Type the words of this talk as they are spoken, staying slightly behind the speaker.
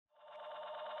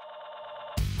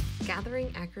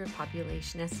Gathering accurate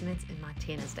population estimates in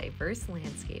Montana's diverse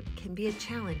landscape can be a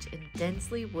challenge in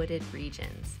densely wooded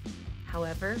regions.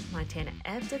 However,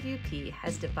 MontanaFWP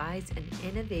has devised an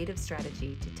innovative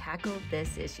strategy to tackle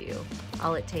this issue.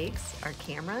 All it takes are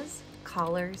cameras,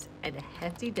 collars, and a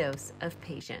hefty dose of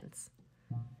patience.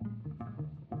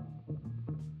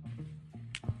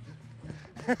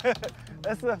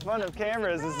 That's the fun of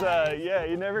cameras. Is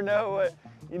you never know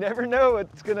what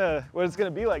it's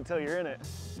gonna be like till you're in it.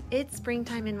 It's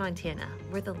springtime in Montana,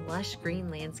 where the lush green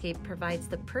landscape provides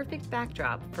the perfect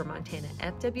backdrop for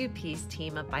MontanaFWP's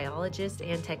team of biologists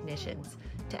and technicians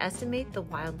to estimate the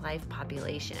wildlife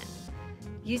population.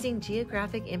 Using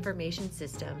geographic information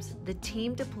systems, the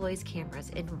team deploys cameras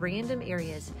in random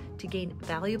areas to gain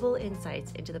valuable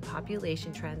insights into the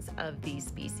population trends of these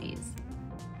species.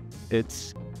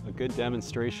 It's a good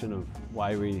demonstration of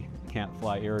why we can't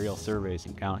fly aerial surveys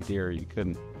and count deer. You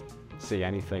couldn't see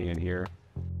anything in here.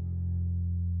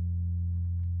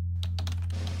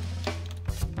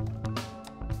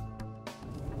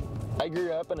 I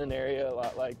grew up in an area a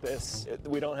lot like this.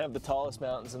 We don't have the tallest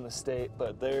mountains in the state,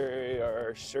 but they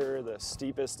are sure the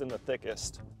steepest and the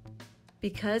thickest.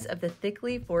 Because of the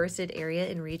thickly forested area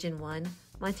in Region 1,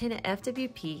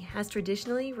 MontanaFWP has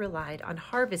traditionally relied on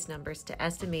harvest numbers to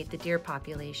estimate the deer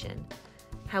population.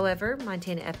 However,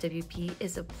 MontanaFWP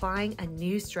is applying a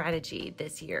new strategy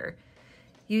this year,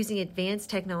 using advanced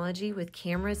technology with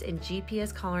cameras and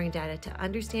GPS collaring data to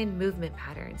understand movement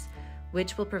patterns,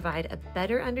 which will provide a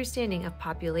better understanding of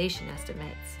population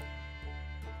estimates.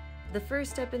 The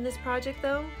first step in this project,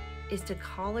 though, is to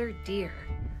collar deer.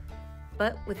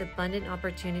 But with abundant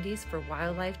opportunities for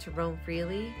wildlife to roam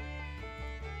freely,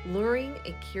 luring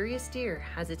a curious deer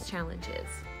has its challenges.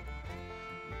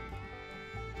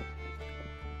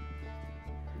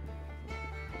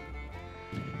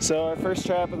 So our first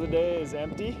trap of the day is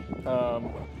empty.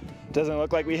 Doesn't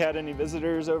look like we had any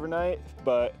visitors overnight,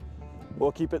 but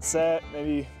we'll keep it set,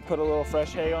 maybe put a little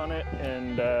fresh hay on it,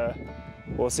 and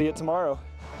we'll see it tomorrow.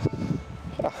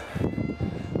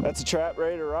 That's a trap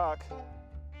ready to rock.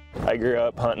 I grew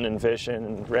up hunting and fishing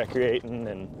and recreating,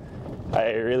 and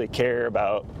I really care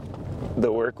about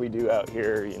the work we do out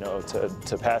here,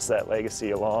 to pass that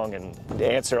legacy along and to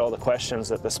answer all the questions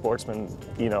that the sportsmen,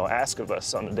 ask of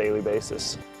us on a daily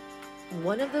basis.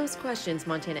 One of those questions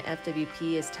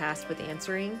MontanaFWP is tasked with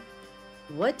answering: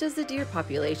 what does the deer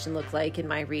population look like in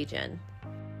my region?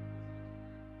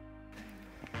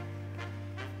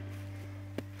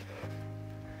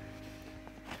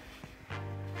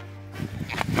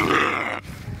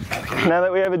 Now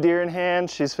that we have a deer in hand,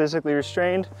 she's physically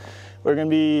restrained, we're going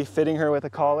to be fitting her with a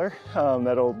collar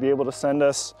that'll be able to send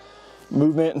us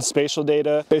movement and spatial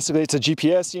data. Basically, it's a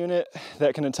GPS unit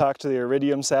that can talk to the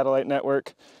Iridium satellite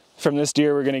network. From this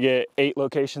deer, we're going to get 8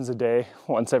 locations a day,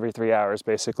 once every 3 hours,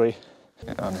 basically.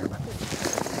 Oh, never mind.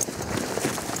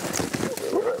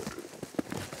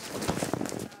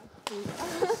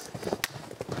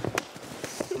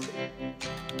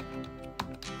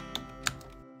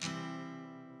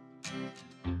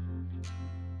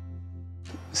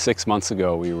 6 months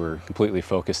ago, we were completely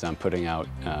focused on putting out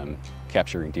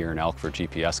capturing deer and elk for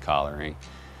GPS collaring.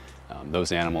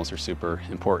 Those animals are super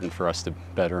important for us to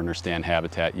better understand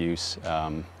habitat use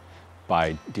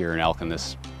by deer and elk in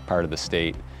this part of the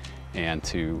state, and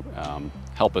to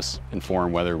help us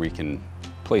inform whether we can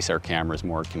place our cameras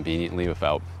more conveniently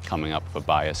without coming up with a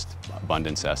biased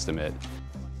abundance estimate.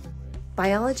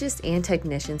 Biologists and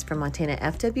technicians from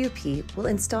MontanaFWP will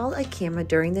install a camera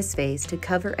during this phase to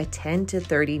cover a 10 to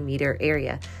 30 meter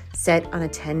area set on a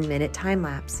 10-minute time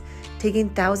lapse, taking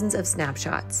thousands of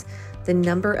snapshots. The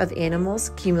number of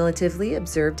animals cumulatively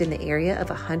observed in the area of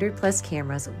 100+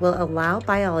 cameras will allow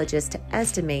biologists to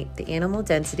estimate the animal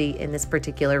density in this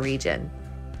particular region.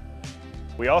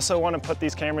 We also want to put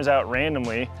these cameras out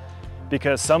randomly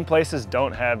because some places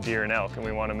don't have deer and elk, and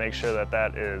we want to make sure that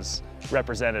that is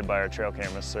represented by our trail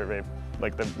camera survey,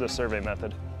 like the survey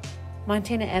method.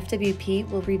 MontanaFWP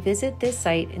will revisit this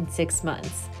site in 6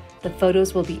 months. The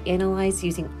photos will be analyzed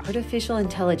using artificial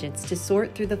intelligence to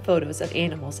sort through the photos of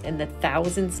animals in the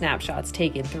 1,000 snapshots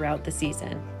taken throughout the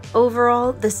season.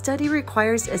 Overall, the study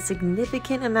requires a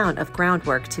significant amount of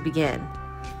groundwork to begin.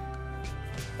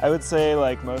 I would say,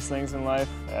 like most things in life,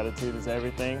 attitude is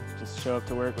everything. Just show up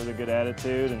to work with a good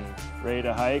attitude and ready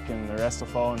to hike, and the rest will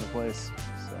fall into place.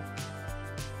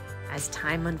 As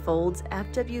time unfolds,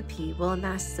 FWP will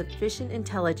amass sufficient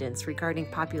intelligence regarding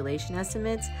population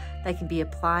estimates that can be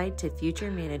applied to future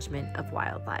management of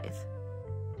wildlife.